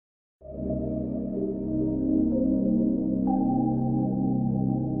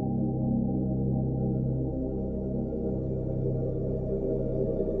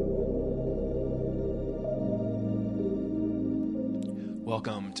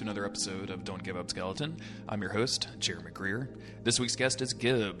welcome to another episode of Don't Give Up Skeleton. I'm your host, Jerry McGreer. This week's guest is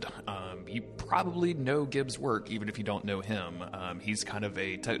Gibbed. You probably know Gibb's work, even if you don't know him. He's kind of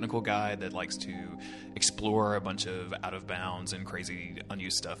a technical guy that likes to explore a bunch of out-of-bounds and crazy,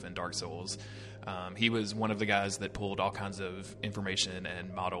 unused stuff in Dark Souls. He was one of the guys that pulled all kinds of information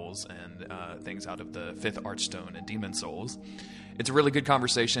and models and things out of the 5th Archstone and Demon Souls. It's a really good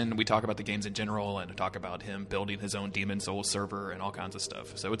conversation. We talk about the games in general and talk about him building his own Demon Souls server and all kinds of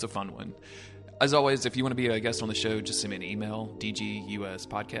stuff. So it's a fun one. As always, if you want to be a guest on the show, just send me an email,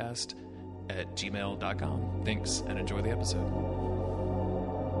 dguspodcast@gmail.com. Thanks, and enjoy the episode.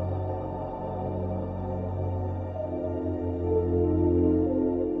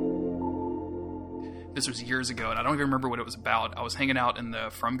 This was years ago, and I don't even remember what it was about. I was hanging out in the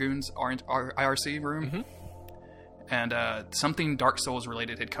Frumgoons IRC room. Mm-hmm. And something Dark Souls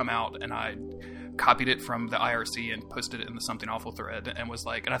related had come out, and I copied it from the IRC and posted it in the Something Awful thread, and was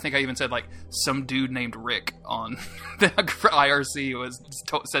like, and I think I even said like some dude named Rick on the IRC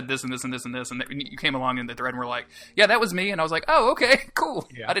said this and this and this and this, and you came along in the thread and were like, yeah, that was me, and I was like, oh, okay, cool.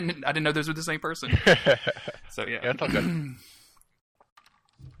 Yeah. I didn't know those were the same person. So yeah, that's all good.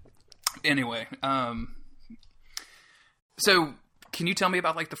 Anyway, so can you tell me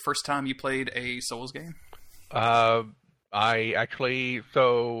about like the first time you played a Souls game? I actually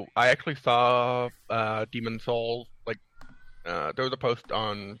saw Demon Souls, like there was a post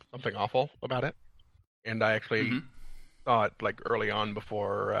on Something Awful about it, and I actually saw it like early on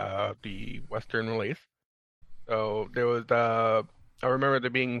before the Western release. So there was I remember there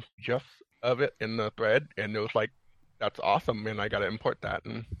being GIFs of it in the thread, and it was like, that's awesome, and I got to import that,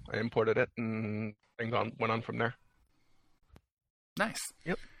 and I imported it, and things went on from there. Nice.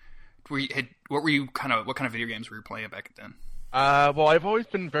 Yep. What kind of video games were you playing back then? Well, I've always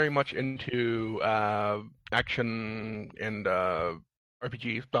been very much into action and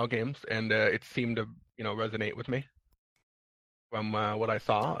RPG style games, and it seemed to resonate with me from what I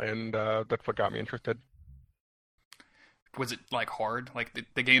saw, and that's what got me interested. Was it like hard? Like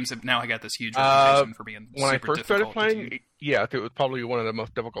the games have now got this huge reputation for being when super I first started playing, yes, it was probably one of the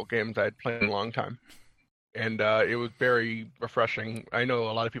most difficult games I'd played in a long time. And it was very refreshing. I know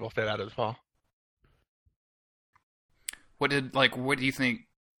a lot of people say that as well. What do you think?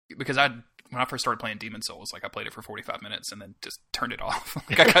 Because when I first started playing Demon Souls, like I played it for 45 minutes and then just turned it off.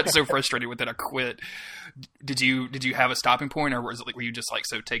 Like I got so frustrated with it, I quit. Did you have a stopping point, or was it like, were you just like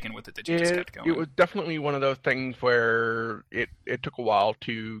so taken with it that you just kept going? It was definitely one of those things where it took a while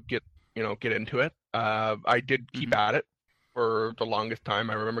to get into it. I did keep at it for the longest time.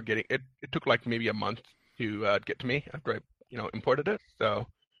 I remember getting it. It took like maybe a month to get to me after I imported it. So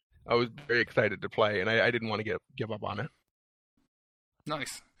I was very excited to play, and I didn't want to give up on it.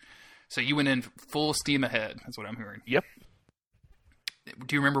 Nice. So you went in full steam ahead. That's what I'm hearing. Yep.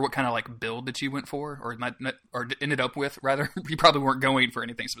 Do you remember what kind of like build that you went for, or ended up with? Rather, you probably weren't going for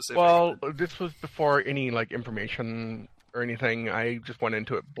anything specific. Well, this was before any like information or anything. I just went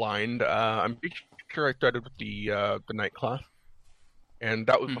into it blind. I'm pretty sure I started with the Knight class. And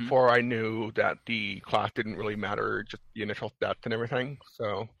that was before I knew that the class didn't really matter, just the initial stats and everything.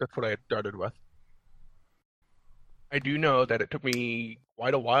 So that's what I had started with. I do know that it took me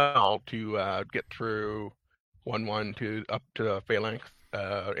quite a while to get through 1-1 up to Phalanx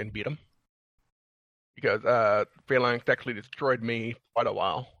and beat him. Because Phalanx actually destroyed me quite a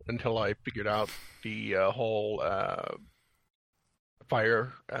while until I figured out the whole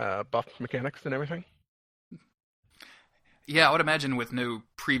fire buff mechanics and everything. Yeah, I would imagine with no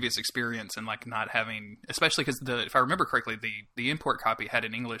previous experience and like not having, especially because if I remember correctly, the import copy had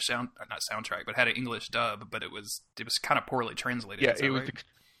an English not soundtrack, but had an English dub, but it was kind of poorly translated. Yeah, it was. Right?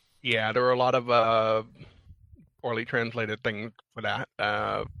 Yeah, there were a lot of poorly translated things for that.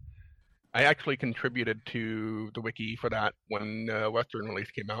 I actually contributed to the wiki for that when Western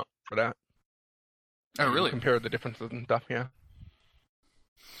release came out for that. Oh, really? Compared the differences and stuff. Yeah.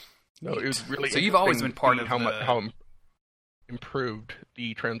 No, it was really. So you've always been part of how improved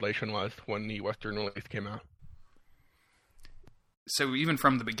the translation was when the Western release came out. So even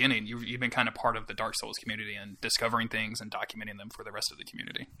from the beginning, you've been kind of part of the Dark Souls community and discovering things and documenting them for the rest of the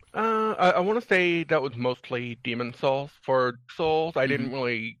community. I want to say that was mostly Demon Souls. For Souls, I didn't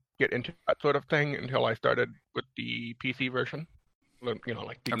really get into that sort of thing until I started with the PC version. Like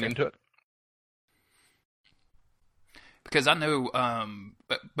digging into it. Because I know,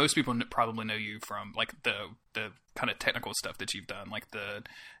 but most people probably know you from like the kind of technical stuff that you've done, like the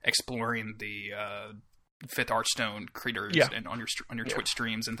exploring the 5th Archstone creatures and on your Twitch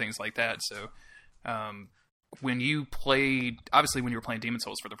streams and things like that. So, when you were playing Demon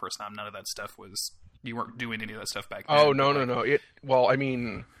Souls for the first time, none of that stuff was You weren't doing any of that stuff back then. Oh no. Well, I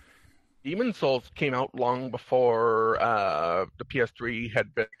mean, Demon Souls came out long before the PS3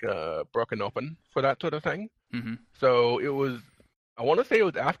 had been broken open for that sort of thing. Mm-hmm. So it was, I want to say it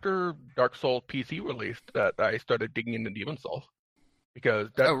was after Dark Souls PC released that I started digging into Demon Souls. Because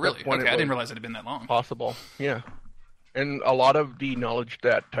oh, really? Okay, I didn't realize it had been that long. Possible, yeah. And a lot of the knowledge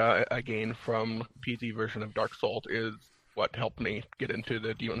that I gained from PC version of Dark Souls is what helped me get into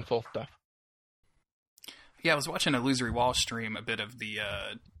the Demon Souls stuff. Yeah, I was watching Illusory Wall stream a bit of the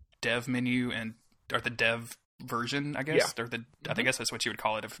dev menu or the dev version, I guess. Yeah. Or I guess that's what you would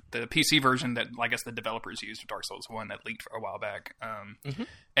call it. If the PC version that I guess the developers used for Dark Souls 1 that leaked for a while back.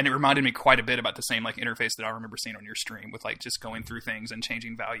 And it reminded me quite a bit about the same like interface that I remember seeing on your stream with like just going through things and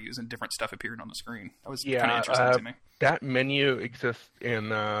changing values and different stuff appearing on the screen. That was kind of interesting to me. That menu exists in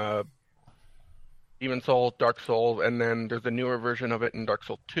Demon Souls, Dark Souls, and then there's a newer version of it in Dark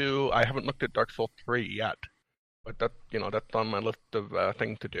Souls 2. I haven't looked at Dark Souls 3 yet, but that's on my list of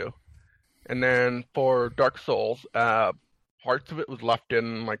things to do. And then for Dark Souls, parts of it was left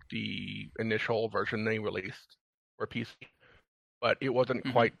in like the initial version they released for PC, but it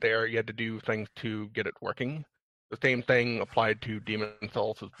wasn't quite there. You had to do things to get it working. The same thing applied to Demon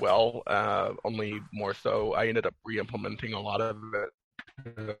Souls as well, only more so. I ended up re-implementing a lot of it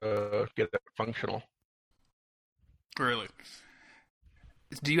to get it functional. Really?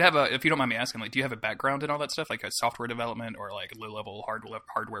 Do you have if you don't mind me asking, like, do you have a background in all that stuff, like a software development or like low-level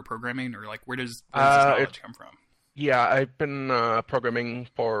hardware programming, or like where does this knowledge come from? Yeah, I've been programming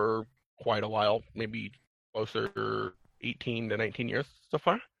for quite a while, maybe closer 18 to 19 years so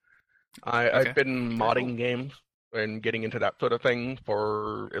far. I've been modding games and getting into that sort of thing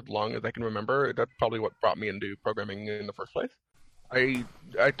for as long as I can remember. That's probably what brought me into programming in the first place. I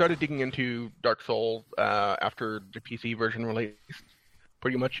started digging into Dark Souls after the PC version released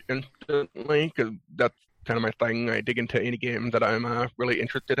pretty much instantly, because that's kind of my thing. I dig into any game that I'm really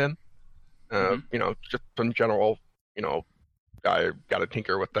interested in. Just in general, I got to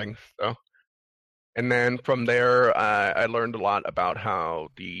tinker with things. So, and then from there, I learned a lot about how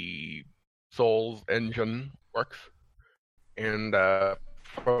the Souls engine works, and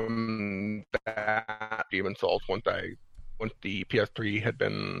from that, Demon Souls, once the PS3 had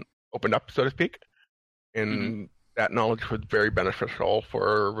been opened up, so to speak, and that knowledge was very beneficial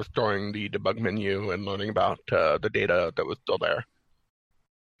for restoring the debug menu and learning about the data that was still there.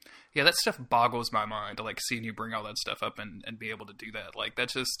 Yeah, that stuff boggles my mind, like seeing you bring all that stuff up and be able to do that. Like,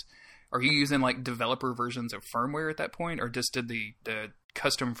 that's just, are you using like developer versions of firmware at that point, or just did the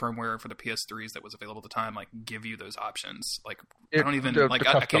custom firmware for the PS3s that was available at the time like give you those options? Like, I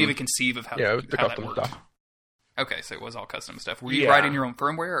can't even conceive of how that worked. Stuff. Okay, so it was all custom stuff. Were you writing your own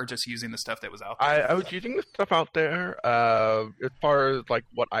firmware or just using the stuff that was out there? I was using the stuff out there. As far as like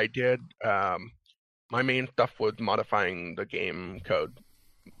what I did, my main stuff was modifying the game code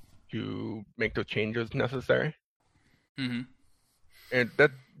to make those changes necessary. And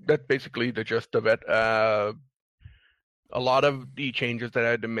that's basically the gist of it. A lot of the changes that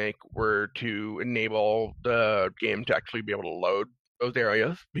I had to make were to enable the game to actually be able to load those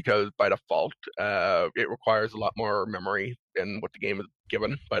areas, because by default, it requires a lot more memory than what the game is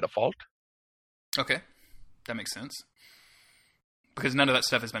given by default. Okay, that makes sense. Because none of that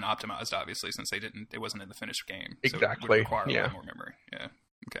stuff has been optimized, obviously, since it wasn't in the finished game. Exactly. So it would require a lot more memory. Yeah.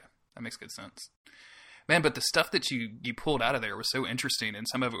 Okay, that makes good sense. Man, but the stuff that you pulled out of there was so interesting, and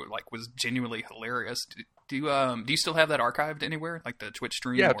some of it like was genuinely hilarious. Do you still have that archived anywhere, like the Twitch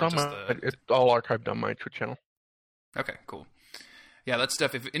stream? Yeah, it's all archived on my Twitch channel. Okay, cool. Yeah, that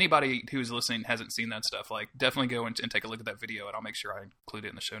stuff, if anybody who's listening hasn't seen that stuff, like, definitely go and take a look at that video, and I'll make sure I include it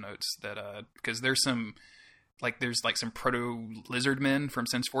in the show notes. That because there's some proto-lizard men from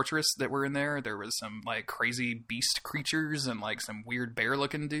Sin's Fortress that were in there. There was some, like, crazy beast creatures and, like, some weird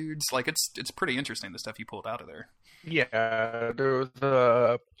bear-looking dudes. Like, it's pretty interesting, the stuff you pulled out of there. Yeah, there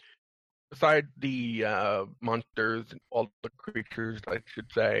was, beside the monsters, all the creatures, I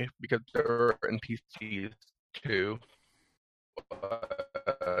should say, because there were NPCs, too.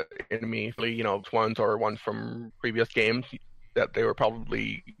 Enemy, ones or ones from previous games that they were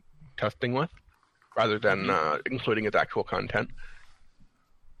probably testing with, rather than including its actual content.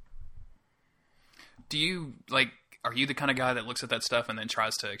 Do you are you the kind of guy that looks at that stuff and then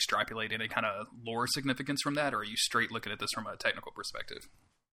tries to extrapolate any kind of lore significance from that, or are you straight looking at this from a technical perspective?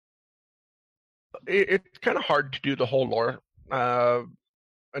 It's kind of hard to do the whole lore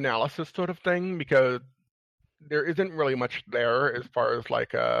analysis sort of thing, because there isn't really much there as far as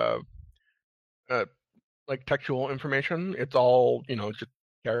like textual information. It's all just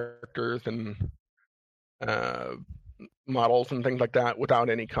characters and models and things like that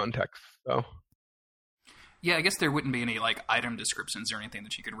without any context. So Yeah, I guess there wouldn't be any like item descriptions or anything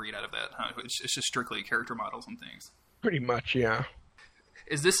that you could read out of that, huh? It's just strictly character models and things. Pretty much, yeah.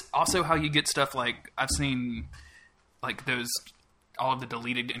 Is this also how you get stuff like I've seen like those all of the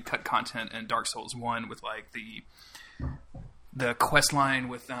deleted and cut content in Dark Souls 1 with like the quest line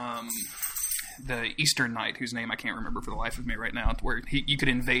with the Eastern Knight, whose name I can't remember for the life of me right now, where you could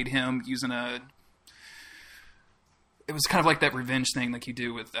invade him using it was kind of like that revenge thing like you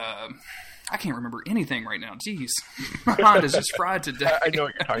do with I can't remember anything right now. Jeez. My mind is just fried to death. I know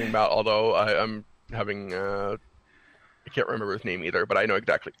what you're talking about, although I'm having I can't remember his name either, but I know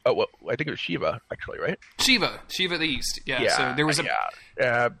exactly. Oh, well, I think it was Shiva, actually, right? Shiva the East. Yeah. So there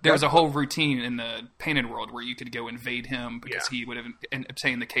was a whole routine in the Painted World where you could go invade him because he would have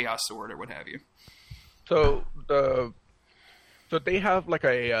obtained the Chaos Sword or what have you. So they have like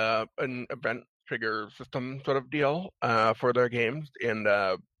an event trigger system sort of deal for their games, and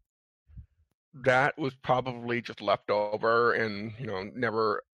that was probably just left over and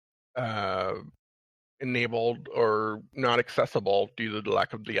never enabled or not accessible due to the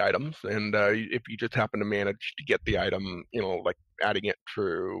lack of the items. And if you just happen to manage to get the item, like adding it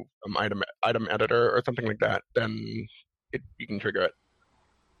through item editor or something like that, then you can trigger it.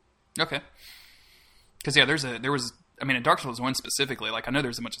 Okay. Because there was in Dark Souls 1 specifically, like I know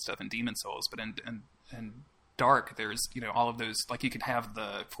there's a bunch of stuff in Demon Souls, but in Dark there's all of those, like you could have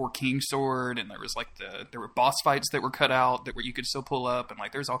the Four King Sword, and there was like there were boss fights that were cut out that you could still pull up, and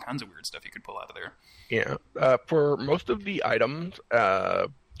like there's all kinds of weird stuff you could pull out of there. Yeah, for most of the items,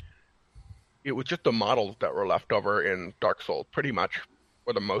 it was just the models that were left over in Dark Souls, pretty much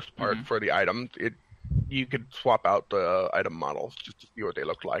for the most part. For the items, you could swap out the item models just to see what they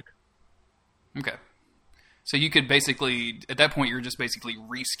looked like. Okay. So you could basically, at that point, you're just basically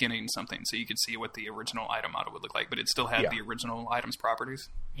reskinning something so you could see what the original item model would look like, but it still had the original item's properties?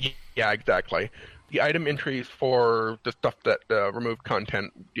 Yeah, exactly. The item entries for the stuff that removed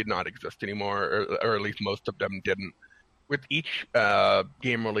content did not exist anymore, or at least most of them didn't. With each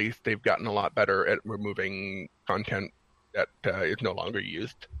game release, they've gotten a lot better at removing content that is no longer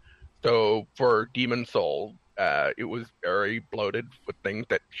used. So for Demon Souls, it was very bloated with things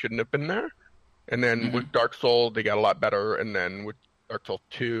that shouldn't have been there. And then with Dark Souls, they got a lot better. And then with Dark Souls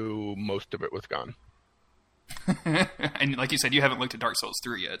 2, most of it was gone. And like you said, you haven't looked at Dark Souls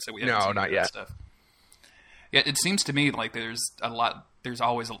 3 yet, so we haven't seen not yet. Stuff. Yeah, it seems to me like there's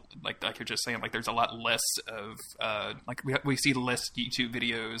always, like you're just saying, like there's a lot less of, like we see less YouTube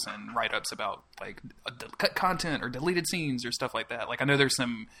videos and write-ups about like cut content or deleted scenes or stuff like that. Like I know there's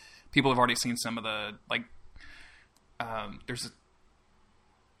some people have already seen some of the, like,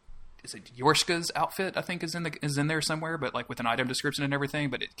 is it Yorshka's outfit, I think, is in there somewhere, but like with an item description and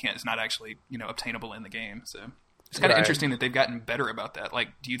everything, but it's not actually, obtainable in the game. So it's kind of interesting that they've gotten better about that. Like,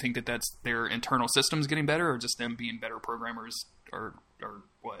 do you think that that's their internal systems getting better, or just them being better programmers, or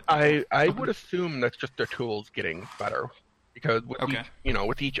what? I would assume that's just their tools getting better, because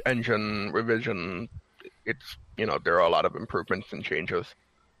with each engine revision, it's, there are a lot of improvements and changes.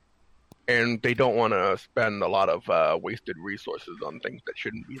 And they don't want to spend a lot of wasted resources on things that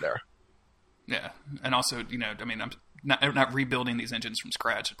shouldn't be there. Yeah, and also, I'm not rebuilding these engines from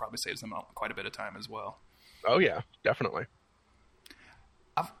scratch. It probably saves them quite a bit of time as well. Oh yeah, definitely.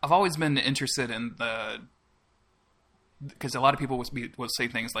 I've always been interested in because a lot of people will say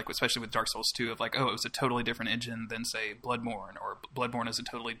things like, especially with Dark Souls 2, of like, oh, it was a totally different engine than say Bloodborne, or Bloodborne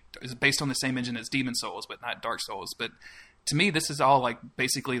is based on the same engine as Demon Souls, but not Dark Souls. But to me, this is all like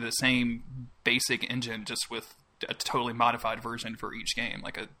basically the same basic engine, just with a totally modified version for each game,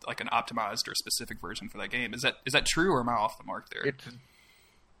 like an optimized or specific version for that game. Is that true, or am I off the mark there? It's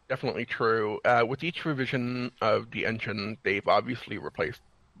definitely true. With each revision of the engine, they've obviously replaced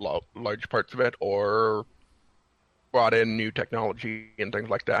large parts of it, or brought in new technology and things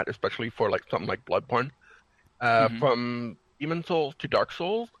like that, especially for like something like Bloodborne. From Demon Souls to Dark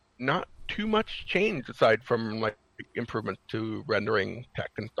Souls, not too much change aside from like improvements to rendering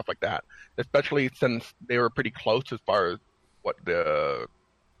tech and stuff like that, especially since they were pretty close as far as what their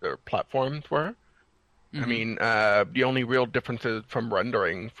platforms were. I mean, the only real differences from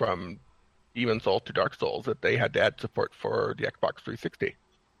rendering from Demon Souls to Dark Souls that they had to add support for the Xbox 360,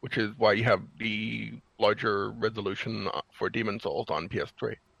 which is why you have the larger resolution for Demon Souls on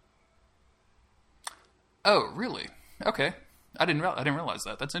PS3. Oh, really? Okay, I didn't realize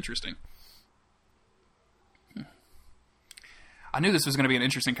that. That's interesting. I knew this was going to be an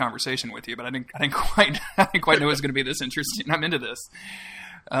interesting conversation with you, but I didn't quite know it was going to be this interesting. I'm into this.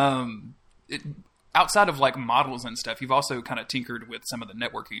 Outside of like models and stuff, you've also kind of tinkered with some of the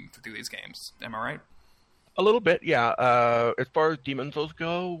networking through these games. Am I right? A little bit, yeah. As far as Demon Souls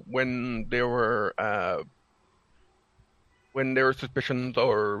go, when there were when there were suspicions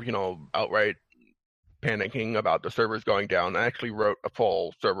or outright panicking about the servers going down, I actually wrote a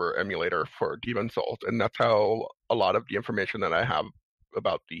full server emulator for Demon Souls, and that's how a lot of the information that I have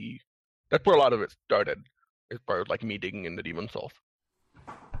about that's where a lot of it started, as far as like me digging into Demon Souls.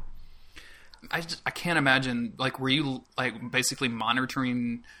 I can't imagine, like, were you like basically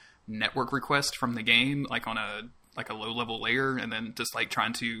monitoring network requests from the game, like on a low level layer, and then just like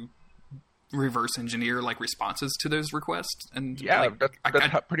trying to reverse engineer like responses to those requests? And yeah, like,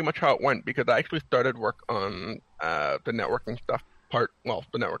 that's pretty much how it went, because I actually started work on the networking the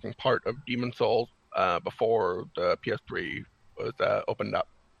networking part of Demon Souls before the PS3 was opened up.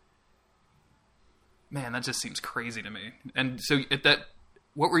 Man, that just seems crazy to me. And so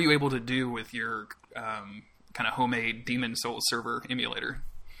what were you able to do with your kind of homemade Demon Souls server emulator?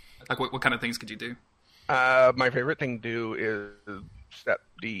 Like, what kind of things could you do? My favorite thing to do is set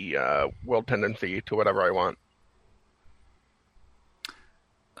the world tendency to whatever I want.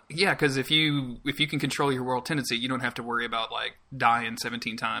 Yeah, because if you can control your world tendency, you don't have to worry about like dying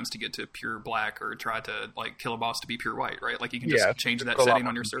 17 times to get to pure black or try to like kill a boss to be pure white, right? Like you can just change that setting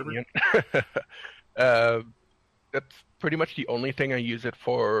on your server. That's pretty much the only thing I use it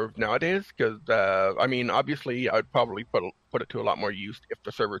for nowadays, because I mean, obviously I'd probably put it to a lot more use if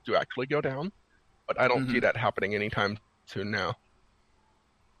the servers do actually go down, but I don't see that happening anytime soon now.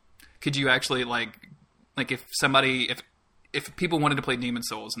 Could you actually like if people wanted to play Demon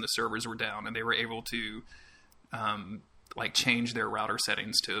Souls and the servers were down and they were able to like change their router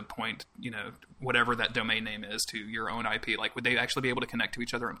settings to point, whatever that domain name is, to your own IP, like would they actually be able to connect to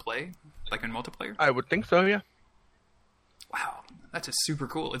each other and play like in multiplayer? I would think so, yeah. Wow, that's just super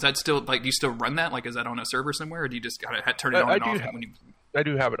cool. Is that still like, do you still run that? Like, is that on a server somewhere, or do you just gotta turn it on and off? I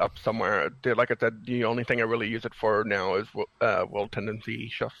do have it up somewhere. Like I said, the only thing I really use it for now is world tendency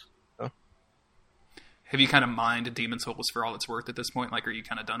shifts. So. Have you kind of mined Demon Souls for all it's worth at this point? Like, are you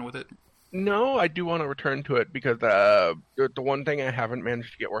kind of done with it? No, I do want to return to it, because the one thing I haven't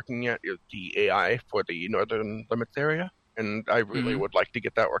managed to get working yet is the AI for the Northern Limits area, and I really would like to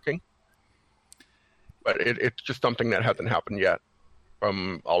get that working. But it's just something that hasn't happened yet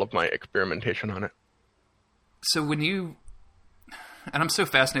from all of my experimentation on it. So and I'm so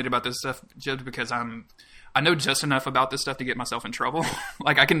fascinated about this stuff, just because I know just enough about this stuff to get myself in trouble.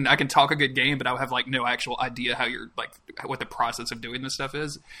 Like I can talk a good game, but I'll have like no actual idea how you're like what the process of doing this stuff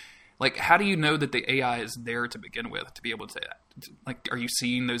is. Like, how do you know that the AI is there to begin with, to be able to like, are you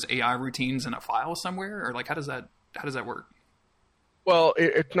seeing those AI routines in a file somewhere, or like how does that work? Well,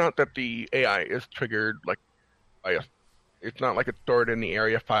 it's not that the AI is triggered like by it's not like it's stored in the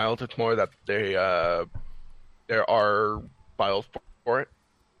area files. It's more that there are files for it.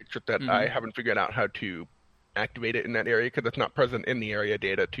 It's just that I haven't figured out how to activate it in that area, because it's not present in the area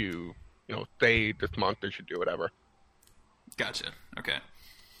data to say this monster should do whatever. Gotcha. Okay.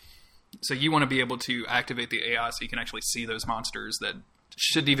 So you want to be able to activate the AI so you can actually see those monsters that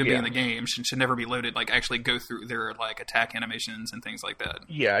shouldn't even be in the game, should never be loaded, like actually go through their like attack animations and things like that.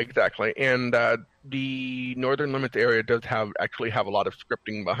 Yeah, exactly. And the Northern Limits area does actually have a lot of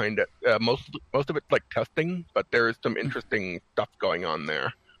scripting behind it. Most of it's like testing, but there is some interesting stuff going on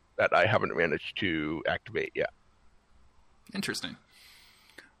there that I haven't managed to activate yet. Interesting.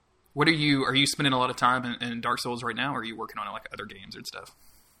 What are you spending a lot of time in Dark Souls right now, or are you working on like other games and stuff?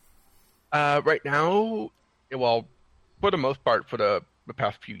 Right now, well, for the most part, for the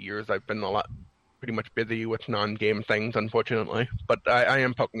past few years, I've been pretty much busy with non-game things, unfortunately. But I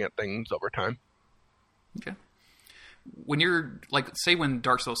am poking at things over time. Okay. When you're like, say, when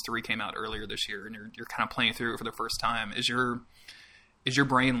Dark Souls 3 came out earlier this year, and you're kind of playing through it for the first time, is your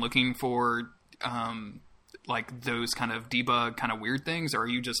brain looking for like those kind of debug kind of weird things, or are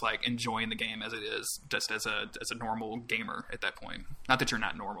you just like enjoying the game as it is, just as a normal gamer at that point? Not that you're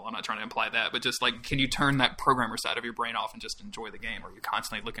not normal, I'm not trying to imply that, but just like, can you turn that programmer side of your brain off and just enjoy the game, or are you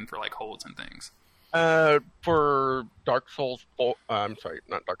constantly looking for like holes and things? For Dark Souls 4, I'm sorry,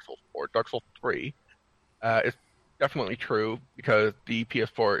 not Dark Souls 4, Dark Souls 3, it's definitely true, because the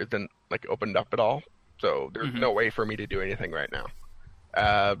PS4 isn't like opened up at all, so there's no way for me to do anything right now.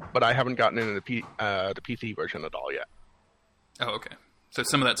 But I haven't gotten into the PC version at all yet. Oh, okay. So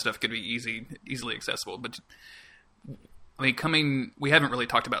some of that stuff could be easily accessible. But I mean, we haven't really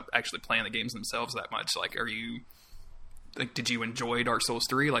talked about actually playing the games themselves that much. Like, did you enjoy Dark Souls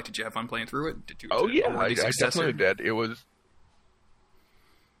 3? Like, did you have fun playing through it? I definitely did. It was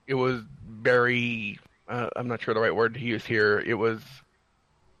very, I'm not sure the right word to use here. It was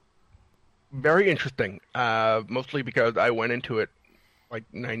very interesting, mostly because I went into it like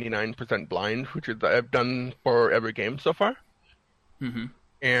 99% blind, which is I've done for every game so far.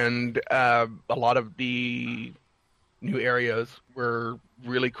 And a lot of the new areas were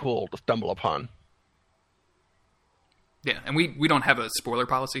really cool to stumble upon. Yeah, and we don't have a spoiler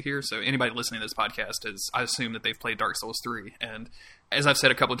policy here, so anybody listening to this podcast I assume that they've played Dark Souls 3. And as I've said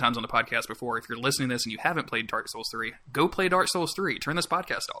a couple of times on the podcast before, if you're listening to this and you haven't played Dark Souls 3, go play Dark Souls 3. Turn this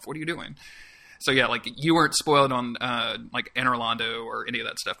podcast off. What are you doing? So yeah, like you weren't spoiled on like Anor Londo or any of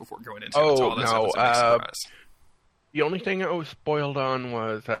that stuff before going into it. So all that stuff was a big surprise. The only thing I was spoiled on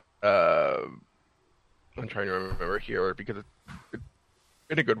was I'm trying to remember here because it's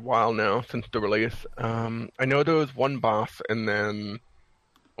been a good while now since the release. I know there was one boss, and then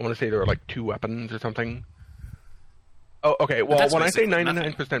I want to say there were like 2 weapons or something. Oh, okay. Well, when I say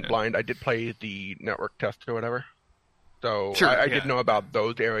 99% blind, I did play the network test or whatever. So sure, I did know about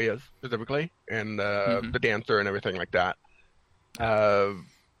those areas specifically, and the dancer and everything like that. But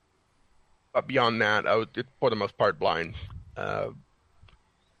beyond that, I was for the most part blind.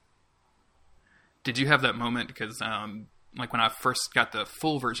 Did you have that moment? Because like when I first got the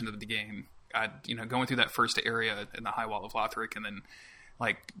full version of the game, going through that first area in the High Wall of Lothric, and then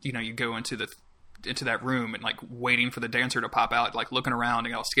you go into that room and like waiting for the dancer to pop out, like looking around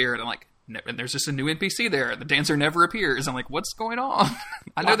and all scared, and like. And there's just a new NPC there. The dancer never appears. I'm like, what's going on?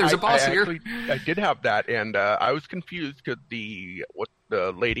 I know there's a boss here. I did have that, and I was confused because the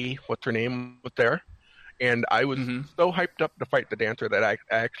lady, what's her name, was there, and I was so hyped up to fight the dancer that I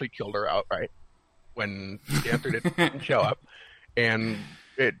actually killed her outright when the dancer didn't show up, and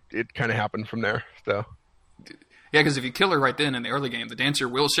it kind of happened from there. So. Yeah, because if you kill her right then in the early game, the dancer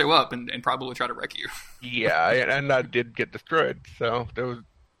will show up and probably try to wreck you. Yeah, and I did get destroyed. So there was.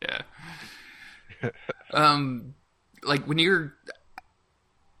 Yeah. Like when you're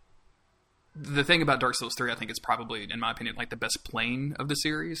the thing about Dark Souls 3, I think it's probably, in my opinion, like the best plane of the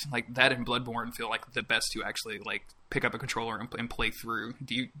series. Like that and Bloodborne feel like the best to actually like pick up a controller and play through.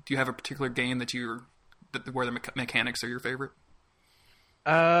 Do you have a particular game where the mechanics are your favorite?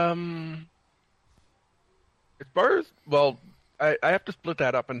 As far as I have to split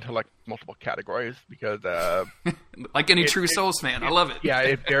that up into like multiple categories because like any true Souls fan, I love it. Yeah,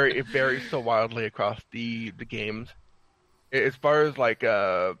 it varies so wildly across the games. As far as like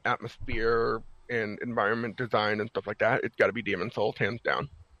atmosphere and environment design and stuff like that, it's got to be Demon's Souls hands down.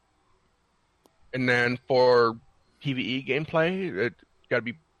 And then for PvE gameplay, it's got to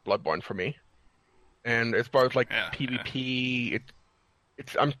be Bloodborne for me. And as far as like PvP,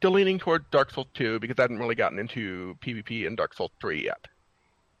 I'm still leaning toward Dark Souls 2 because I haven't really gotten into PvP in Dark Souls 3 yet.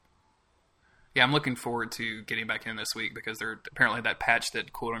 Yeah, I'm looking forward to getting back in this week because apparently that patch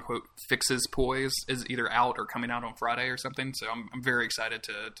that quote unquote fixes poise is either out or coming out on Friday or something. So I'm very excited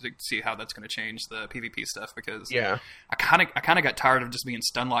to see how that's going to change the PvP stuff because I kind of got tired of just being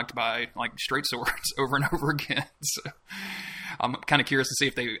stun locked by like straight swords over and over again. So I'm kind of curious to see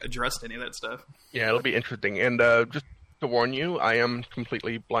if they addressed any of that stuff. Yeah, it'll be interesting. And just to warn you, I am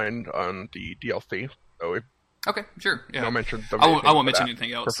completely blind on the DLC. So okay, sure. Yeah, I'll mention. I won't mention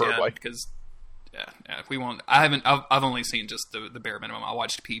anything else. Yeah, because. Yeah. If we won't, I've only seen just the bare minimum. I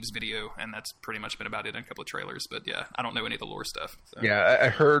watched Peeves' video, and that's pretty much been about it in a couple of trailers. But yeah, I don't know any of the lore stuff. So. Yeah, I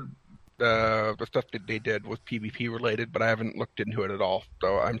heard the stuff that they did was PvP related, but I haven't looked into it at all.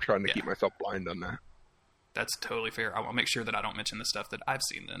 So I'm trying to keep myself blind on that. That's totally fair. I will make sure that I don't mention the stuff that I've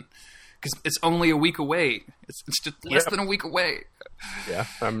seen then, because it's only a week away. It's just less than a week away. Yeah,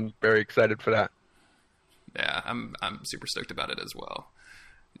 I'm very excited for that. Yeah, I'm super stoked about it as well.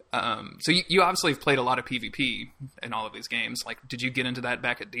 So you obviously have played a lot of PvP in all of these games. Like, did you get into that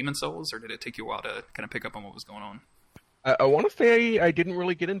back at Demon's Souls, or did it take you a while to kind of pick up on what was going on? I want to say I didn't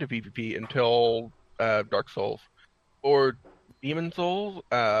really get into PvP until Dark Souls. Or Demon's Souls,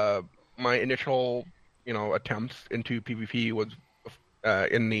 my initial, attempts into PvP was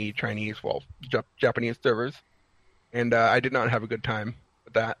in the Chinese, Japanese servers, and I did not have a good time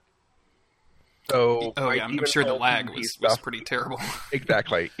with that. So I'm sure the lag was pretty terrible.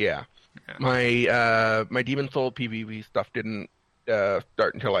 Exactly, yeah. My Demon's Souls PvP stuff didn't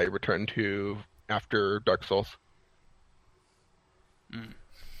start until I returned to after Dark Souls.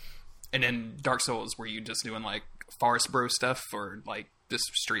 And in Dark Souls, were you just doing like Forest Bro stuff, or like just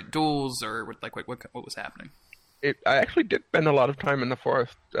straight duels, or what was happening? I actually did spend a lot of time in the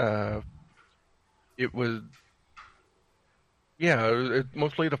forest. It was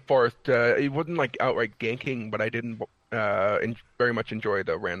mostly the forest. It wasn't like outright ganking, but I didn't very much enjoy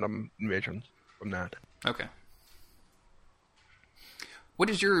the random invasions from that. Okay.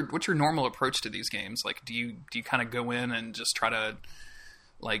 What's your normal approach to these games? Like, do you kind of go in and just try to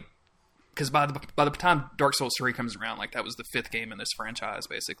like, because by the time Dark Souls 3 comes around, like that was the 5th game in this franchise,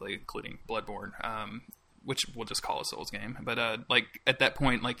 basically, including Bloodborne. which we'll just call a Souls game. But like at that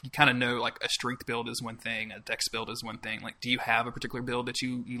point, like you kind of know like a strength build is one thing, a dex build is one thing. Like, do you have a particular build that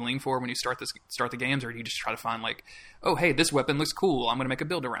you lean for when you start the games, or do you just try to find like, oh hey, this weapon looks cool, I'm going to make a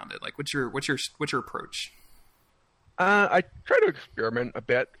build around it? Like, what's your approach? I try to experiment a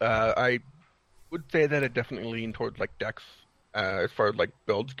bit. I would say that I definitely lean towards like dex as far as like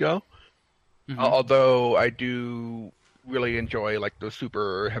builds go. Mm-hmm. Although I do really enjoy like the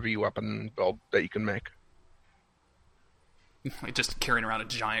super heavy weapon build that you can make. Like just carrying around a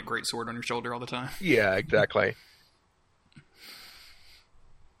giant greatsword on your shoulder all the time. Yeah, exactly.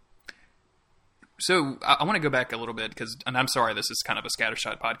 So I want to go back a little bit and I'm sorry, this is kind of a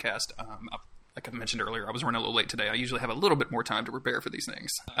scattershot podcast. Like I mentioned earlier, I was running a little late today. I usually have a little bit more time to prepare for these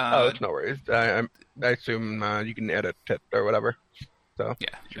things. It's no worries. I assume you can edit it or whatever. So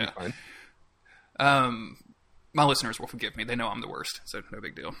yeah. Fine. My listeners will forgive me. They know I'm the worst, so no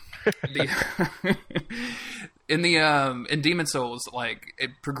big deal. In Demon Souls,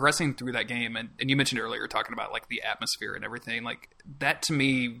 like progressing through that game, and you mentioned earlier talking about like the atmosphere and everything, like that to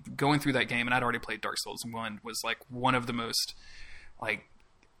me, going through that game, and I'd already played Dark Souls 1, was like one of the most like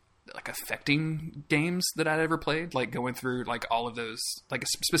affecting games that I'd ever played. Like going through like all of those, like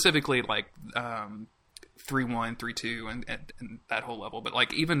specifically like 3-1, 3-2, and that whole level. But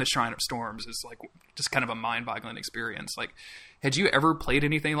like even the Shrine of Storms is like just kind of a mind-boggling experience. Like, had you ever played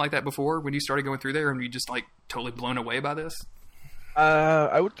anything like that before when you started going through there, and were you just like totally blown away by this?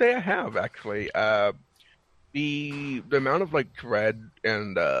 I would say I have actually. The amount of like dread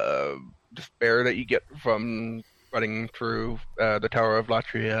and despair that you get from running through the Tower of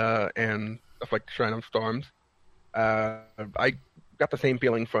Latria and stuff like the Shrine of Storms. I got the same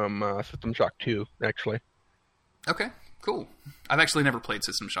feeling from System Shock 2, actually. Okay, cool. I've actually never played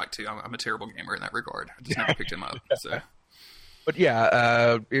System Shock 2. I'm a terrible gamer in that regard. I just never picked him up. So. But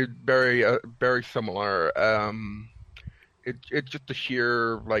yeah, it's very similar. It's just the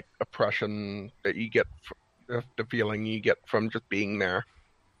sheer like oppression that you get, the feeling you get from just being there.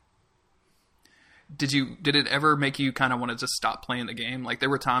 Did it ever make you kind of want to just stop playing the game? Like there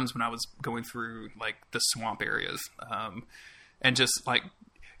were times when I was going through like the swamp areas, and just like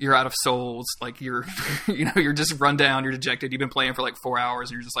you're out of souls, like you're you're just run down, you're dejected. You've been playing for like 4 hours,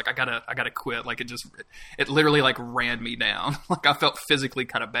 and you're just like, I gotta quit. Like it literally like ran me down. Like I felt physically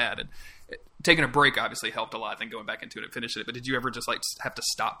kind of bad, and taking a break obviously helped a lot. Then going back into it and finishing it. But did you ever just like have to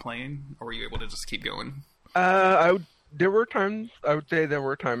stop playing, or were you able to just keep going? There were times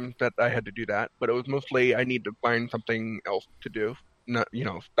that I had to do that, but it was mostly I need to find something else to do. Not,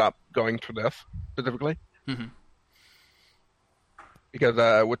 stop going for this specifically. Mm-hmm.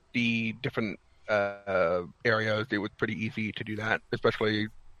 Because with the different areas, it was pretty easy to do that, especially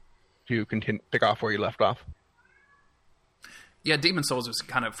to pick off where you left off. Yeah, Demon Souls was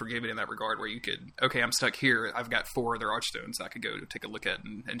kind of forgiving in that regard, where you could, okay, I'm stuck here. I've got 4 other Archstones that I could go to take a look at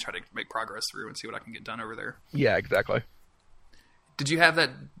and try to make progress through and see what I can get done over there. Yeah, exactly. Did you have that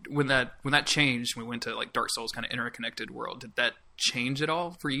when that changed? When we went to like Dark Souls kind of interconnected world. Did that change at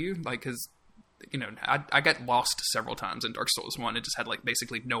all for you? Like, because I got lost several times in Dark Souls 1. It just had like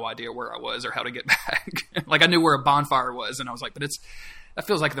basically no idea where I was or how to get back. Like I knew where a bonfire was, and I was like, but that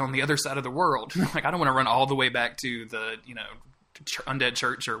feels like they're on the other side of the world. Like I don't want to run all the way back to the undead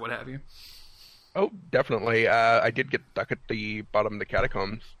church or what have you. Oh, definitely. I did get stuck at the bottom of the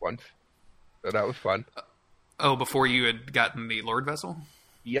catacombs once, so that was fun. Before you had gotten the Lord Vessel?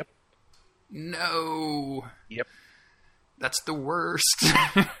 Yep. No. Yep. That's the worst.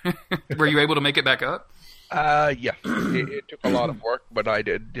 Were you able to make it back up? Yeah. It took a lot of work, but I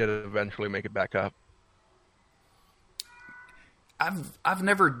did eventually make it back up. I've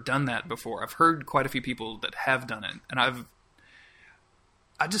never done that before. I've heard quite a few people that have done it, and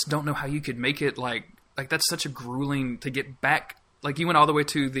I just don't know how you could make it like that's such a grueling to get back. Like you went all the way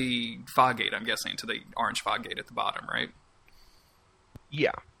to the fog gate, I'm guessing, to the orange fog gate at the bottom, right?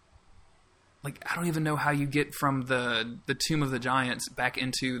 Yeah. Like I don't even know how you get from the Tomb of the Giants back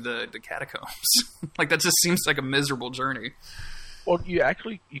into the catacombs. Like that just seems like a miserable journey. Well, you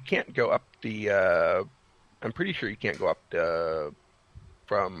can't go up the. I'm pretty sure you can't go up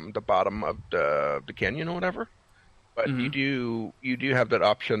from the bottom of the canyon or whatever. But mm-hmm. you do have that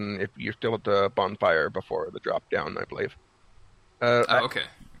option if you're still at the bonfire before the drop down, I believe. Okay.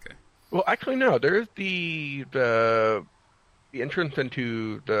 Well, actually, no. There is the entrance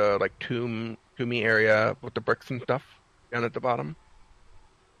into the like tomby area with the bricks and stuff down at the bottom.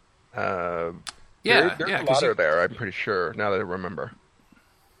 There's a ladder there. I'm pretty sure now that I remember.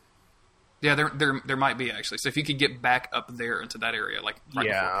 Yeah, there might be actually. So if you could get back up there into that area, like right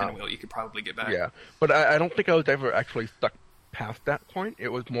before Pinwheel, you could probably get back. Yeah, but I don't think I was ever actually stuck past that point. It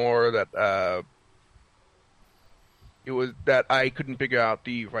was more that It was that I couldn't figure out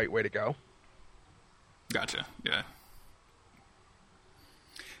the right way to go. Gotcha. Yeah.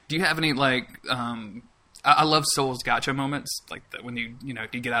 Do you have any like? I love Souls gotcha moments, like when you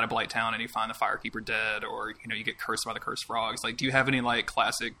get out of Blighttown and you find the Firekeeper dead, or you get cursed by the cursed frogs. Like, do you have any like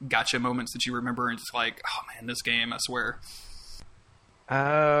classic gotcha moments that you remember and just like, oh man, this game, I swear.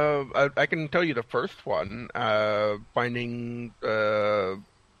 I can tell you the first one. Finding,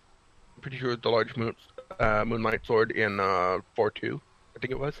 pretty sure the large moonlight sword in 4-2, I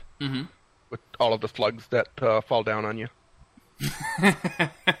think it was. Mm-hmm. With all of the slugs that fall down on you.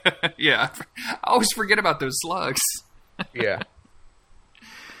 Yeah, I always forget about those slugs. Yeah.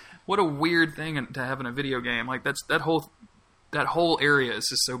 What a weird thing to have in a video game. Like that whole area is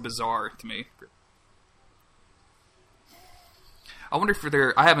just so bizarre to me. I wonder if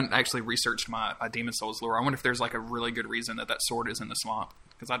I haven't actually researched my Demon Souls lore. I wonder if there's like a really good reason that sword is in the swamp,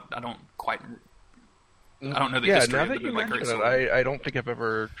 because I don't know the history now of the that you Moonlight mention Greatsword. it, I don't think I've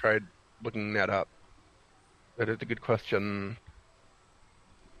ever tried looking that up. That is a good question.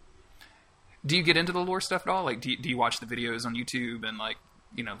 Do you get into the lore stuff at all? Like, do you watch the videos on YouTube and like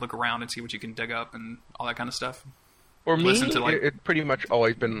look around and see what you can dig up and all that kind of stuff? For me, like... it's pretty much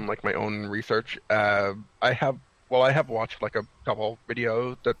always been like my own research. I have watched like a couple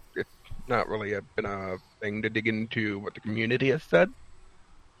videos that it's not really been a thing to dig into what the community has said.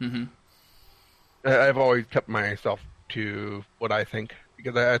 Mm-hmm. I've always kept myself to what I think,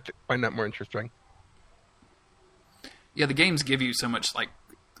 because I find that more interesting. Yeah, the games give you so much like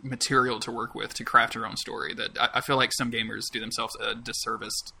material to work with to craft your own story that I feel like some gamers do themselves a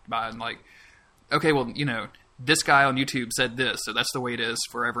disservice by like, okay, well, this guy on YouTube said this, so that's the way it is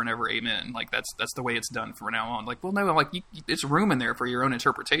forever and ever, amen. Like that's the way it's done from now on. Like, well, no, like it's room in there for your own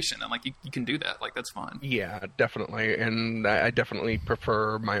interpretation, and like you can do that. Like that's fine. Yeah, definitely, and I definitely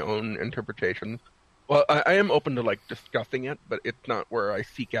prefer my own interpretation. Well, I am open to like discussing it, but it's not where I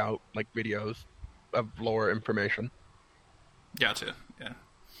seek out like videos of lore information. Gotcha. Yeah.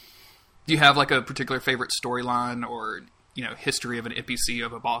 Do you have like a particular favorite storyline or history of an NPC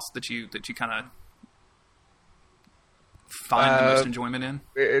of a boss that you kind of find the most enjoyment in?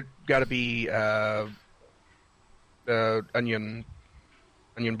 It got to be Onion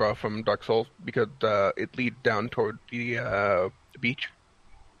Bro from Dark Souls, because it leads down toward the beach.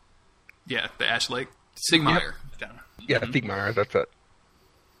 Yeah, the Ash Lake. Sigmire. Yep. Yeah, Sigmire, that's it.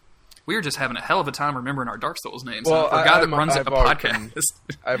 We were just having a hell of a time remembering our Dark Souls names. Well, for a guy that runs a podcast.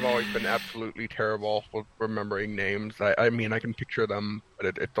 I've always been absolutely terrible with remembering names. I mean, I can picture them,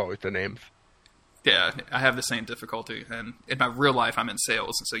 but it's always the names. Yeah, I have the same difficulty. And in my real life, I'm in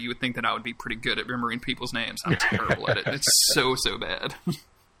sales, so you would think that I would be pretty good at remembering people's names. I'm terrible at it. It's so bad.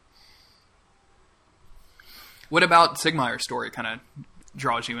 What about Sigmire's story kind of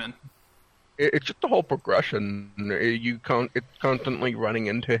draws you in? It's just the whole progression. It's constantly running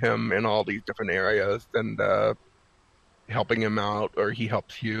into him in all these different areas and helping him out, or he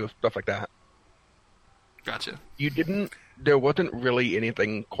helps you, stuff like that. Gotcha. There wasn't really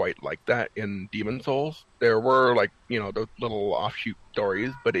anything quite like that in Demon Souls. There were like, those little offshoot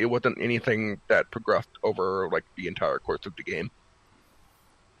stories, but it wasn't anything that progressed over like the entire course of the game.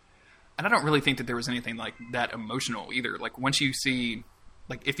 And I don't really think that there was anything like that emotional either. Like once you see,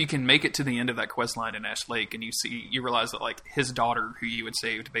 like if you can make it to the end of that quest line in Ash Lake and you realize that like his daughter, who you had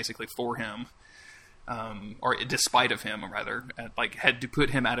saved basically for him, or despite of him, rather, like had to put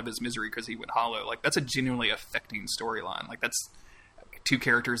him out of his misery because he went hollow. Like that's a genuinely affecting storyline. Like that's two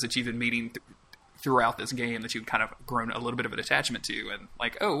characters that you've been meeting throughout this game that you've kind of grown a little bit of an attachment to, and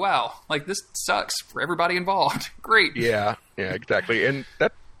like, oh wow, like this sucks for everybody involved. Great. Yeah, exactly, and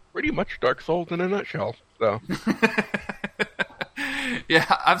that's pretty much Dark Souls in a nutshell. So. Yeah,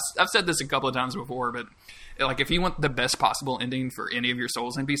 I've said this a couple of times before, but like if you want the best possible ending for any of your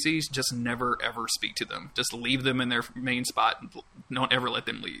Souls NPCs, just never ever speak to them. Just leave them in their main spot and don't ever let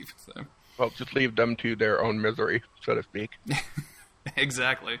them leave. So. Well, just leave them to their own misery, so to speak.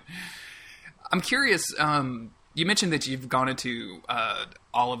 Exactly. I'm curious, you mentioned that you've gone into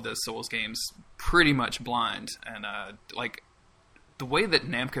all of the Souls games pretty much blind, and like the way that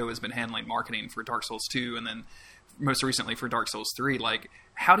Namco has been handling marketing for Dark Souls 2 and then most recently for Dark Souls 3, like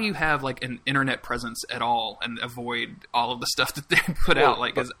how do you have like an internet presence at all and avoid all of the stuff that they put out?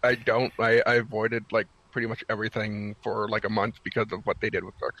 Like, I don't. I avoided like pretty much everything for like a month because of what they did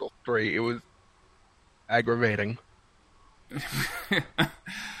with Dark Souls 3. It was aggravating.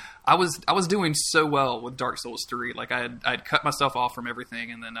 I was doing so well with Dark Souls 3. Like I'd cut myself off from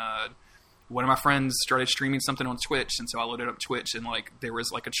everything, and then one of my friends started streaming something on Twitch, and so I loaded up Twitch, and like there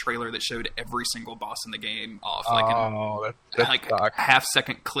was like a trailer that showed every single boss in the game off, like in that like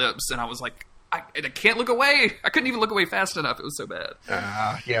half-second clips, and I was like, I can't look away. I couldn't even look away fast enough. It was so bad.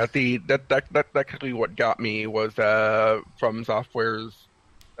 Yeah. That actually what got me was from Software's.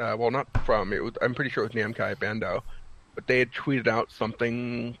 Well, not from it was. I'm pretty sure it was Namco Bandai, but they had tweeted out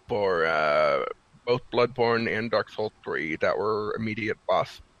something for both Bloodborne and Dark Souls 3 that were immediate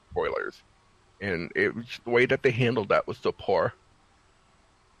boss spoilers, and it was the way that they handled that was so poor.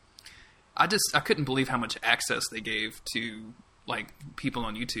 I couldn't believe how much access they gave to like people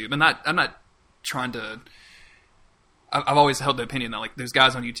on YouTube, and I'm not trying to. I've always held the opinion that like those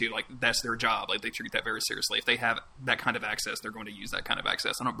guys on YouTube, like that's their job. Like they treat that very seriously. If they have that kind of access, they're going to use that kind of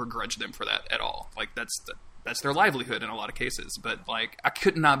access. I don't begrudge them for that at all. Like that's their livelihood in a lot of cases. But like I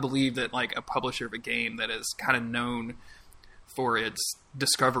could not believe that like a publisher of a game that is kind of known for its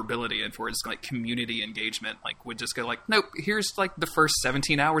discoverability and for its like community engagement, like would just go like, nope, here's like the first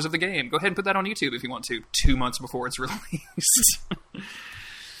 17 hours of the game. Go ahead and put that on YouTube if you want to, 2 months before it's released.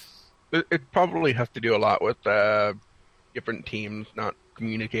 It probably has to do a lot with different teams not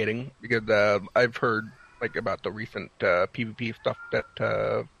communicating, because I've heard like about the recent PvP stuff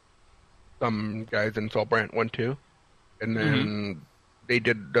that some guys in Solbrant went to, and then they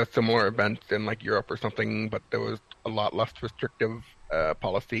did a similar event in like Europe or something, but there was a lot less restrictive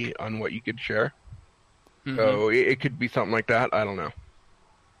policy on what you could share. So it could be something like that. I don't know.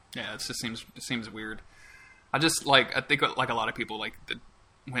 Yeah, it seems weird. I think like a lot of people like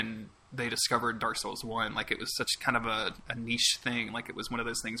when they discovered Dark Souls 1, like it was such kind of a niche thing. Like it was one of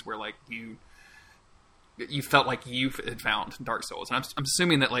those things where like you felt like you had found Dark Souls. And I'm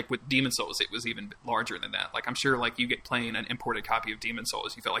assuming that like with Demon Souls, it was even larger than that. Like I'm sure like you get playing an imported copy of Demon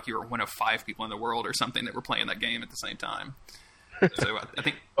Souls, you felt like you were one of 5 people in the world or something that were playing that game at the same time. So I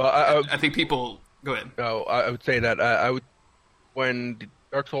think, I think people go ahead. Oh, I would say that when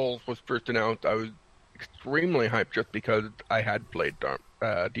Dark Souls was first announced, I was extremely hyped just because I had played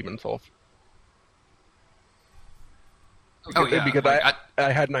Demon Souls. Oh yeah, because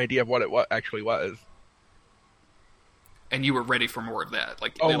I had an idea of what it actually was. And you were ready for more of that.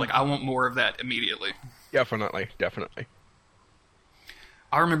 Like I want more of that immediately. Definitely.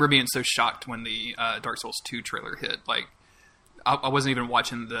 I remember being so shocked when the Dark Souls 2 trailer hit. Like I wasn't even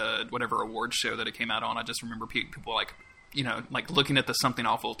watching the whatever awards show that it came out on. I just remember people like, you know, like looking at the Something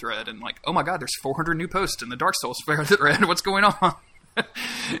Awful thread and like, oh my god, there's 400 new posts in the Dark Souls thread. What's going on?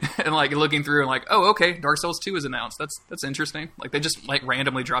 And like looking through and like, oh, okay, Dark Souls 2 is announced. That's interesting. Like they just like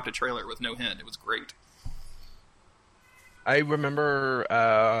randomly dropped a trailer with no hint. It was great. I remember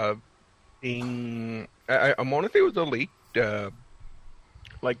seeing. I want to say it was a leaked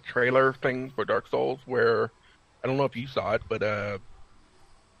like trailer thing for Dark Souls where I don't know if you saw it, but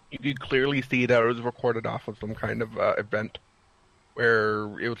you could clearly see that it was recorded off of some kind of event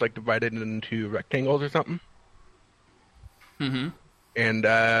where it was like divided into rectangles or something. Mm-hmm. And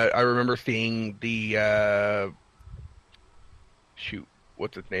I remember seeing the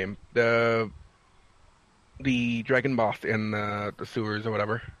what's his name? The dragon boss in the sewers or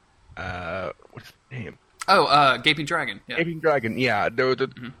whatever. What's his name? Oh, Gaping Dragon. Yeah. Gaping Dragon. Yeah, there was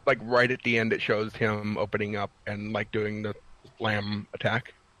like right at the end. It shows him opening up and like doing the slam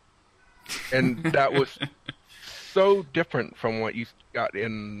attack, and that was so different from what you got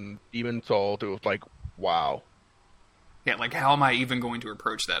in Demon Souls. It was like, wow. Yeah, like how am I even going to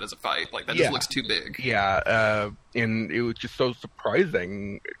approach that as a fight? Like that just looks too big. Yeah, and it was just so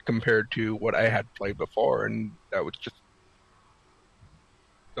surprising compared to what I had played before, and that was just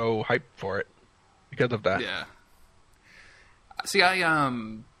so hyped for it because of that. Yeah. See, I'd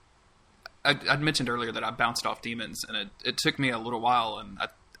mentioned earlier that I bounced off Demons, and it took me a little while, and I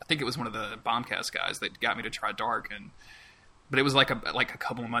think it was one of the Bombcast guys that got me to try Dark, but it was like a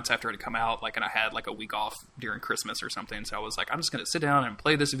couple of months after it had come out, like, and I had like a week off during Christmas or something. So I was like, I'm just going to sit down and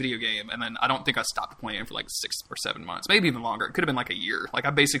play this video game. And then I don't think I stopped playing for like 6 or 7 months, maybe even longer. It could have been like a year. Like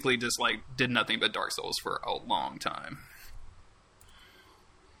I basically just like did nothing but Dark Souls for a long time.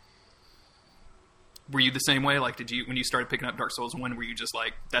 Were you the same way? Like, when you started picking up Dark Souls 1, were you just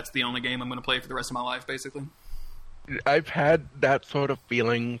like, that's the only game I'm going to play for the rest of my life, basically? I've had that sort of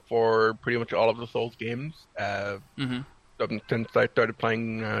feeling for pretty much all of the Souls games. Since I started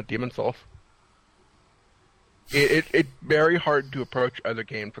playing Demon Souls. It's very hard to approach other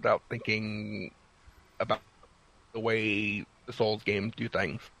games without thinking about the way the Souls games do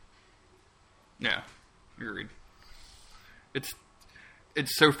things. Yeah, agreed. It's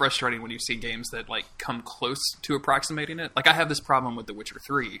so frustrating when you see games that like come close to approximating it. Like I have this problem with The Witcher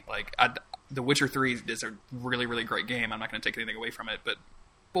 3. Like The Witcher 3 is a really, really great game. I'm not going to take anything away from it, but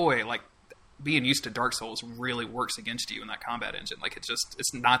boy, like being used to Dark Souls really works against you in that combat engine. Like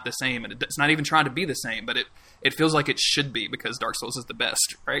it's not the same, and it's not even trying to be the same, but it feels like it should be because Dark Souls is the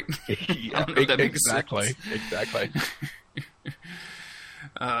best, right? Yeah, exactly.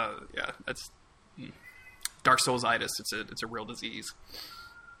 Yeah, that's Dark Souls-itis. It's a real disease.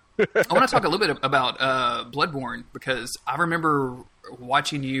 I want to talk a little bit about Bloodborne because I remember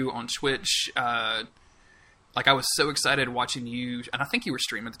watching you on Twitch. Like I was so excited watching you, and I think you were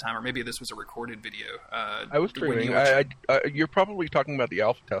streaming at the time, or maybe this was a recorded video. I was streaming. You're probably talking about the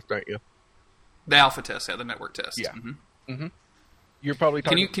alpha test, aren't you? The alpha test, yeah, the network test. Yeah. Mm-hmm. You're probably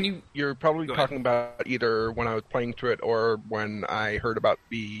talking. You're probably talking about either when I was playing through it or when I heard about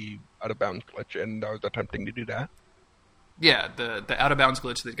the out of bounds glitch, and I was attempting to do that. Yeah, the out of bounds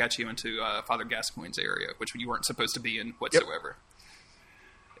glitch that got you into Father Gascoigne's area, which you weren't supposed to be in whatsoever.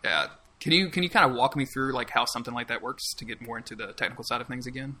 Yep. Yeah. Can you kind of walk me through like how something like that works to get more into the technical side of things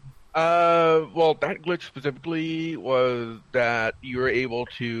again? Well, that glitch specifically was that you were able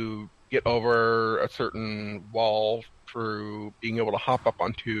to get over a certain wall through being able to hop up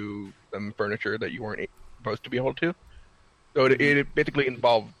onto some furniture that you weren't supposed to be able to. So it basically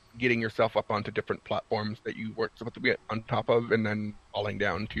involved getting yourself up onto different platforms that you weren't supposed to be on top of, and then falling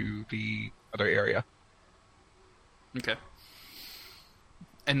down to the other area. Okay.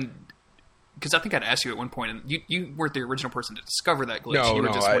 And because I think I'd asked you at one point, and you weren't the original person to discover that glitch. No, you were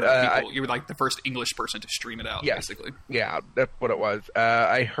no, just one of the people. You were like the first English person to stream it out, basically. Yeah, that's what it was.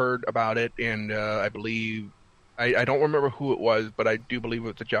 I heard about it, and I believe I don't remember who it was, but I do believe it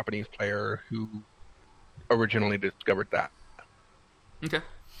was a Japanese player who originally discovered that. Okay.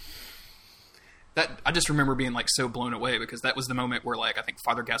 That I just remember being like so blown away because that was the moment where like I think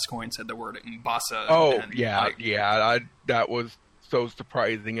Father Gascoigne said the word Mbasa. Oh, that was so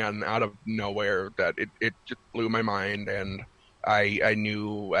surprising and out of nowhere that it just blew my mind, and I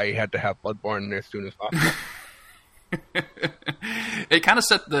knew I had to have Bloodborne as soon as possible. It kind of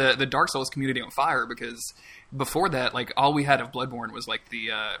set the Dark Souls community on fire because before that, like all we had of Bloodborne was like the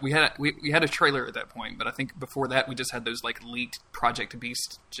we had a trailer at that point, but I think before that we just had those like leaked Project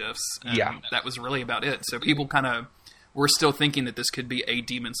Beast gifs, and that was really about it. So people kind of were still thinking that this could be a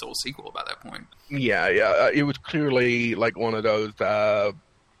Demon Souls sequel by that point. Yeah, it was clearly like one of those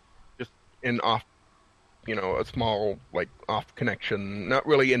just an off, a small like off connection, not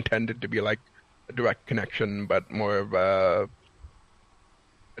really intended to be like a direct connection, but more of a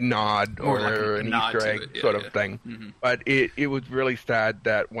nod or like an Easter egg sort of thing. Mm-hmm. But it was really sad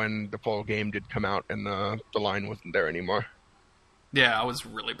that when the full game did come out and the line wasn't there anymore. Yeah, I was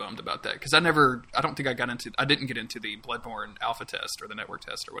really bummed about that because I didn't get into the Bloodborne alpha test or the network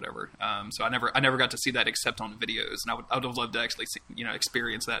test or whatever. So I never got to see that except on videos, and I would have loved to actually see,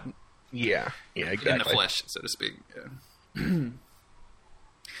 experience that. Yeah, exactly. In the flesh, so to speak. Yeah.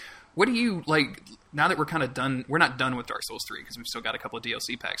 What do you like now that we're kind of done? We're not done with Dark Souls 3 because we've still got a couple of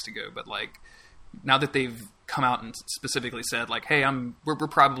DLC packs to go. But like now that they've come out and specifically said like, "Hey, we're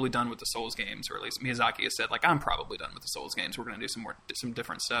probably done with the Souls games," or at least Miyazaki has said like, "I'm probably done with the Souls games. We're going to do some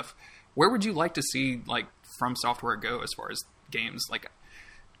different stuff." Where would you like to see like From Software go as far as games? Like,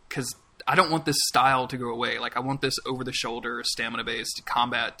 because I don't want this style to go away. Like, I want this over-the-shoulder, stamina-based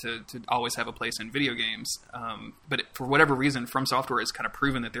combat to always have a place in video games. But for whatever reason, From Software has kind of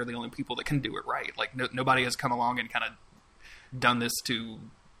proven that they're the only people that can do it right. Like, nobody has come along and kind of done this to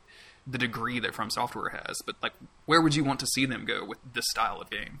the degree that From Software has. But, like, where would you want to see them go with this style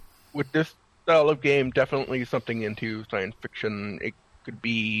of game? With this style of game, definitely something into science fiction. It could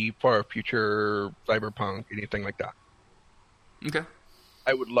be for a future cyberpunk, anything like that. Okay.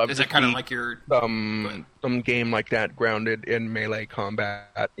 I would love to see kind of like your some game like that grounded in melee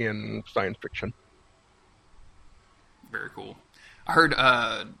combat in science fiction. Very cool. I heard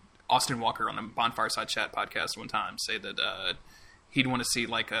Austin Walker on the Bonfire Side Chat podcast one time say that he'd want to see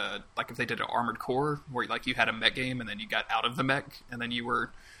like if they did an Armored Core where like you had a mech game and then you got out of the mech and then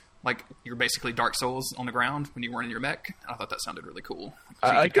you're basically Dark Souls on the ground when you weren't in your mech. I thought that sounded really cool.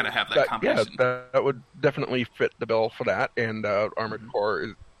 So you could kind of have that combination. Yeah, that would definitely fit the bill for that. And Armored Core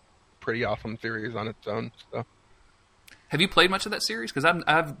is a pretty awesome series on its own. So. Have you played much of that series? Because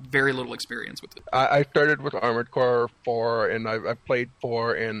I have very little experience with it. I started with Armored Core 4, and I've played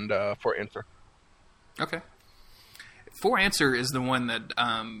 4 and 4 Answer. Okay. 4 Answer is the one that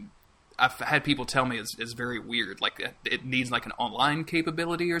I've had people tell me is very weird. Like it needs like an online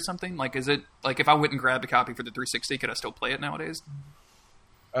capability or something. Like, is it like if I went and grabbed a copy for the 360, could I still play it nowadays?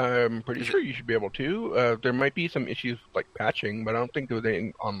 I'm pretty sure you should be able to. There might be some issues like patching, but I don't think there was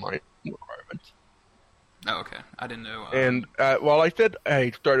any online requirements. Oh, okay. I didn't know. And I said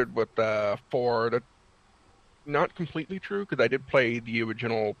I started with 4. That's not completely true because I did play the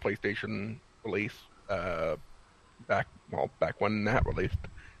original PlayStation release, back when that released.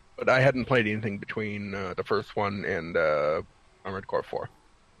 But I hadn't played anything between the first one and Armored Core 4.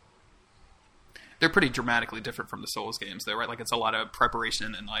 They're pretty dramatically different from the Souls games, though, right? Like, it's a lot of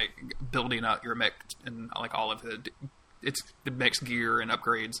preparation and, like, building up your mech and, like, all of the mech's gear and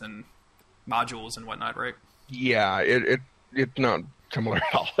upgrades and modules and whatnot, right? Yeah, it's not similar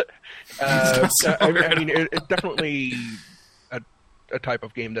at all. I mean, it's definitely a type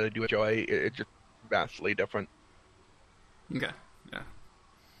of game that I do enjoy. It's just vastly different. Okay, yeah.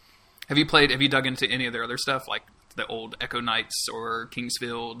 Have you dug into any of their other stuff, like the old Echo Knights or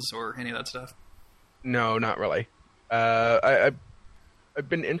Kingsfields or any of that stuff? No, not really. I've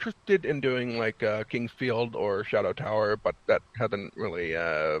been interested in doing like Kingsfield or Shadow Tower, but that hasn't really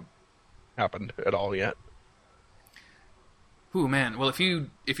happened at all yet. Ooh, man. Well, if you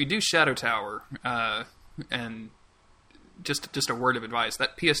do Shadow Tower, and just a word of advice,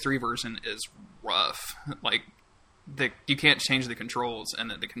 that PS3 version is rough. Like, you can't change the controls,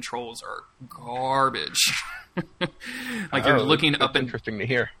 and the controls are garbage. Like, you're looking up and interesting to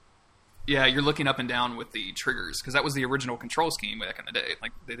hear. Yeah, you're looking up and down with the triggers, because that was the original control scheme back in the day.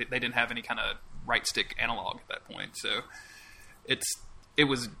 Like, they didn't have any kind of right stick analog at that point, so it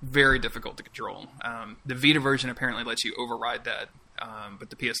was very difficult to control. The Vita version apparently lets you override that, but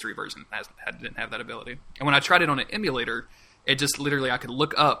the PS3 version didn't have that ability. And when I tried it on an emulator, it just literally, I could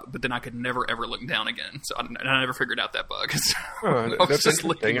look up, but then I could never ever look down again. So I never figured out that bug. So that's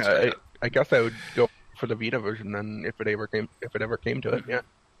interesting. I guess I would go for the Vita version then if it ever came to it. Yeah.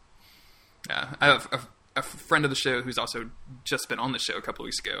 Yeah, I have a friend of the show who's also just been on the show a couple of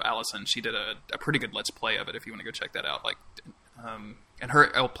weeks ago, Allison. She did a pretty good Let's Play of it. If you want to go check that out, and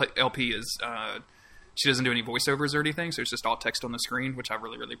her LP is she doesn't do any voiceovers or anything, so it's just all text on the screen, which I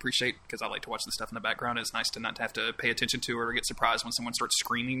really, really appreciate because I like to watch the stuff in the background. It's nice to not have to pay attention to or get surprised when someone starts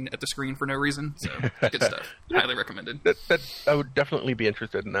screaming at the screen for no reason. So good stuff. Highly recommended. That I would definitely be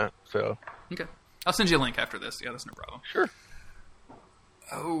interested in that. So okay, I'll send you a link after this. Yeah, that's no problem. Sure.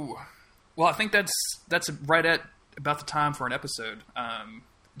 Oh, well, I think that's right at about the time for an episode.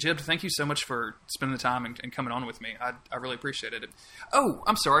 Jib, thank you so much for spending the time and coming on with me. I really appreciated it. Oh,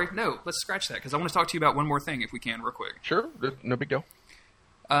 I'm sorry. No, let's scratch that because I want to talk to you about one more thing if we can real quick. Sure. No big deal.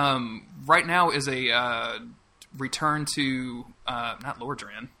 Right now is a return to, not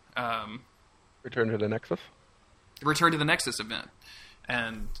Lordran. Return to the Nexus? Return to the Nexus event.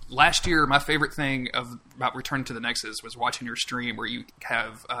 And last year, my favorite thing about Return to the Nexus was watching your stream where you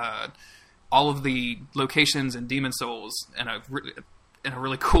have all of the locations and Demon Souls and in a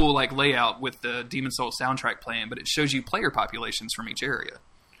really cool like layout with the Demon Souls soundtrack playing, but it shows you player populations from each area.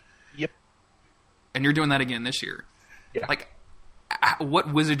 Yep. And you're doing that again this year. Yeah. Like,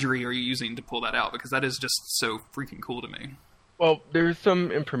 what wizardry are you using to pull that out? Because that is just so freaking cool to me. Well, there's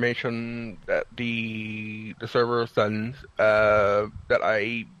some information that the server sends that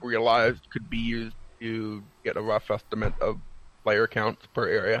I realized could be used to get a rough estimate of player counts per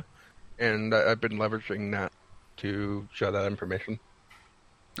area, and I've been leveraging that to show that information.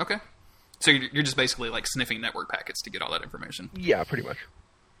 Okay. So you're just basically like sniffing network packets to get all that information? Yeah, pretty much.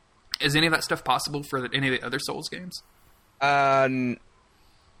 Is any of that stuff possible for any of the other Souls games? I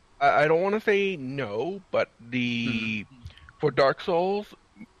don't want to say no, but for Dark Souls,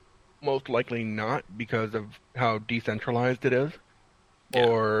 most likely not because of how decentralized it is. Yeah.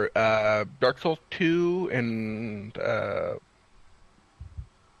 Or Dark Souls 2 and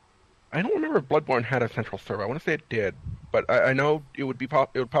I don't remember if Bloodborne had a central server. I want to say it did, but I know it would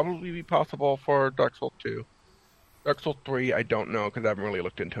probably be possible for Dark Souls 2. Dark Souls 3, I don't know because I haven't really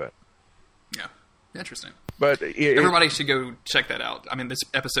looked into it. Yeah, interesting. But everybody should go check that out. I mean, this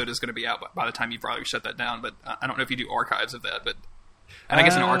episode is going to be out by the time you probably shut that down, but I don't know if you do archives of that. And I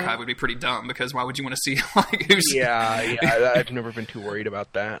guess an archive would be pretty dumb because why would you want to see like who's? Yeah, I've never been too worried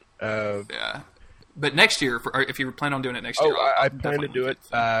about that. Yeah. But next year, if you plan on doing it next year... I plan to do it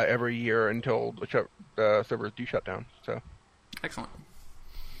every year until the servers do shut down. So, excellent.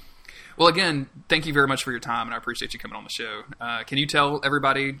 Well, again, thank you very much for your time, and I appreciate you coming on the show. Can you tell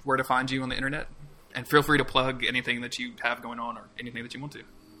everybody where to find you on the internet? And feel free to plug anything that you have going on or anything that you want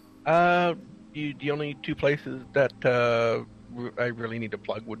to. The only two places that I really need to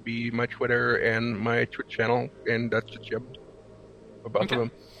plug would be my Twitter and my Twitch channel, and that's just Jib. For both of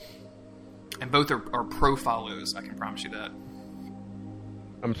them. And both are pro follows, I can promise you that.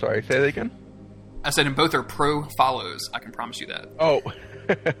 I'm sorry, say that again? I said, and both are pro follows, I can promise you that. Oh.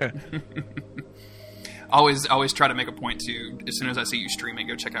 always try to make a point to, as soon as I see you streaming,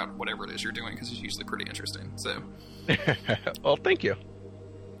 go check out whatever it is you're doing, because it's usually pretty interesting. So, well, thank you.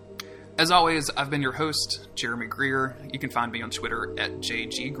 As always, I've been your host, Jeremy Greer. You can find me on Twitter at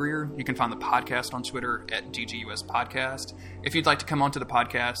JGGreer. You can find the podcast on Twitter at DGUS Podcast. If you'd like to come onto the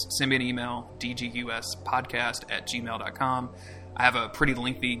podcast, send me an email, dguspodcast@gmail.com. I have a pretty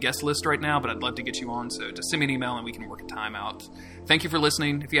lengthy guest list right now, but I'd love to get you on, so just send me an email and we can work a time out. Thank you for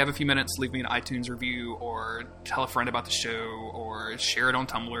listening. If you have a few minutes, leave me an iTunes review, or tell a friend about the show, or share it on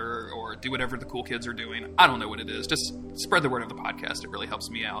Tumblr, or do whatever the cool kids are doing. I don't know what it is. Just spread the word of the podcast. It really helps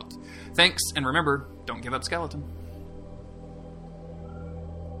me out. Thanks, and remember, don't give up Skeleton.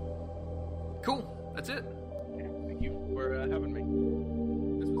 Cool. That's it. Thank you for having me.